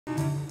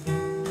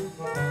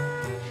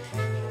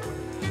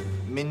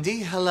Mindy,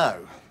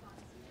 hello.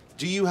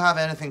 Do you have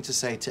anything to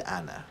say to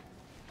Anna?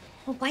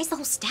 Well, why is the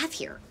whole staff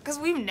here? Because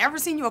we've never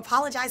seen you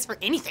apologize for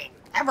anything,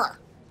 ever.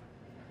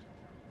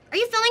 Are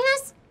you filming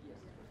this?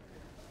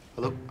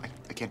 Hello?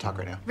 I can't talk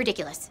right now.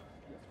 Ridiculous.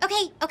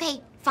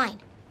 Okay, fine.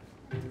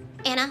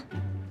 Anna,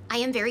 I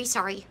am very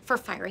sorry for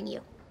firing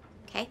you,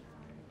 okay?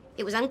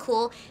 It was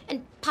uncool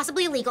and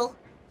possibly illegal,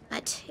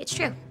 but it's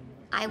true.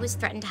 I was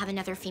threatened to have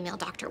another female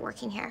doctor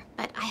working here,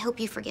 but I hope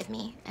you forgive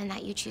me and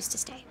that you choose to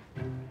stay.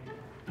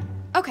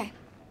 Okay,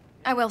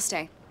 I will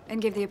stay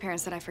and give the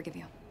appearance that I forgive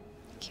you.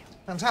 Thank you.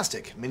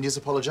 Fantastic. Mindy's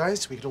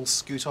apologized. We can all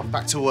scoot off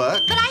back to work.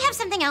 But I have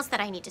something else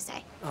that I need to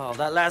say. Oh,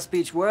 that last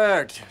speech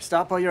worked.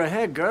 Stop while you're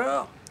ahead,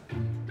 girl.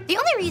 The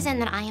only reason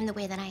that I am the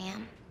way that I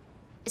am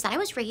is that I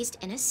was raised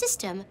in a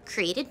system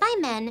created by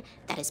men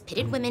that has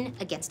pitted women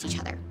against each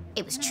other.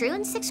 It was true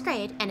in 6th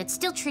grade, and it's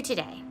still true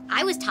today.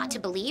 I was taught to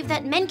believe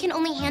that men can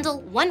only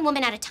handle one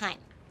woman at a time.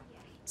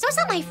 So it's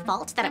not my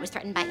fault that I was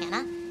threatened by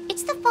Anna.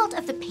 It's the fault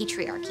of the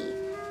patriarchy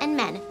and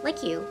men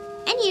like you,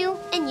 and you,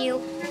 and you,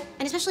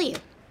 and especially you.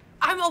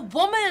 I'm a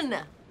woman!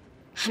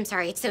 I'm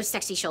sorry, it's those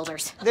sexy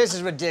shoulders. This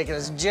is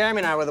ridiculous. Jeremy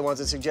and I were the ones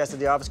that suggested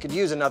the office could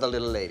use another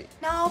little lady.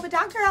 No, but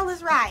Dr. L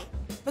is right.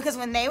 Because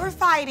when they were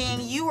fighting,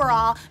 you were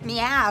all,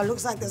 meow,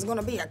 looks like there's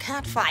gonna be a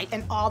cat fight,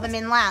 and all the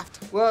men laughed.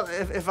 Well,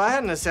 if I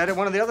hadn't have said it,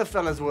 one of the other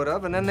fellas would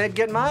have, and then they'd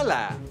get my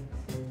laugh.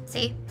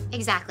 See?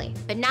 Exactly.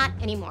 But not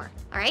anymore,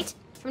 all right?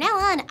 From now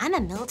on, I'm a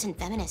militant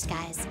feminist,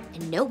 guys.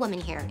 And no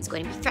woman here is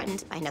going to be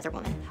threatened by another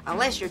woman.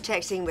 Unless you're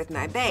texting with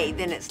my bae,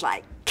 then it's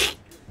like...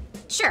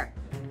 Sure.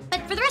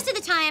 But for the rest of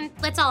the time,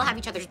 let's all have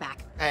each other's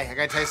back. Hey, I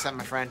gotta tell you something,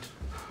 my friend.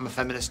 I'm a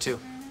feminist too.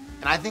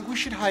 And I think we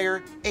should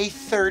hire a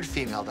 3rd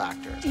female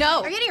doctor.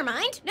 No. Are you out of your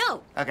mind?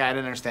 No. Okay, I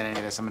didn't understand any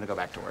of this. I'm gonna go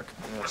back to work.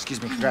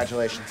 Excuse me,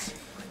 congratulations.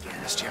 I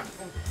missed you.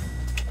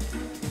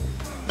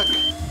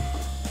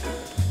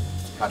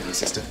 Proud of you,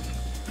 sister.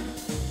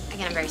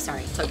 Again, I'm very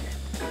sorry. It's okay.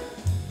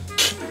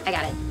 I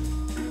got it.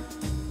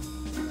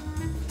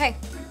 Hey,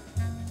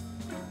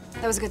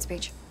 that was a good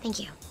speech. Thank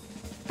you.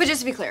 But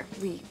just to be clear,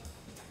 we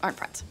aren't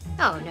friends.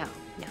 Oh, no.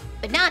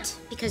 But not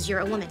because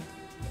you're a woman.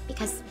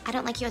 Because I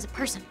don't like you as a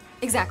person.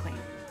 Exactly.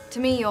 To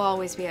me, you'll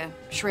always be a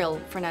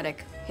shrill,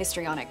 frenetic,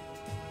 histrionic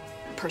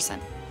person.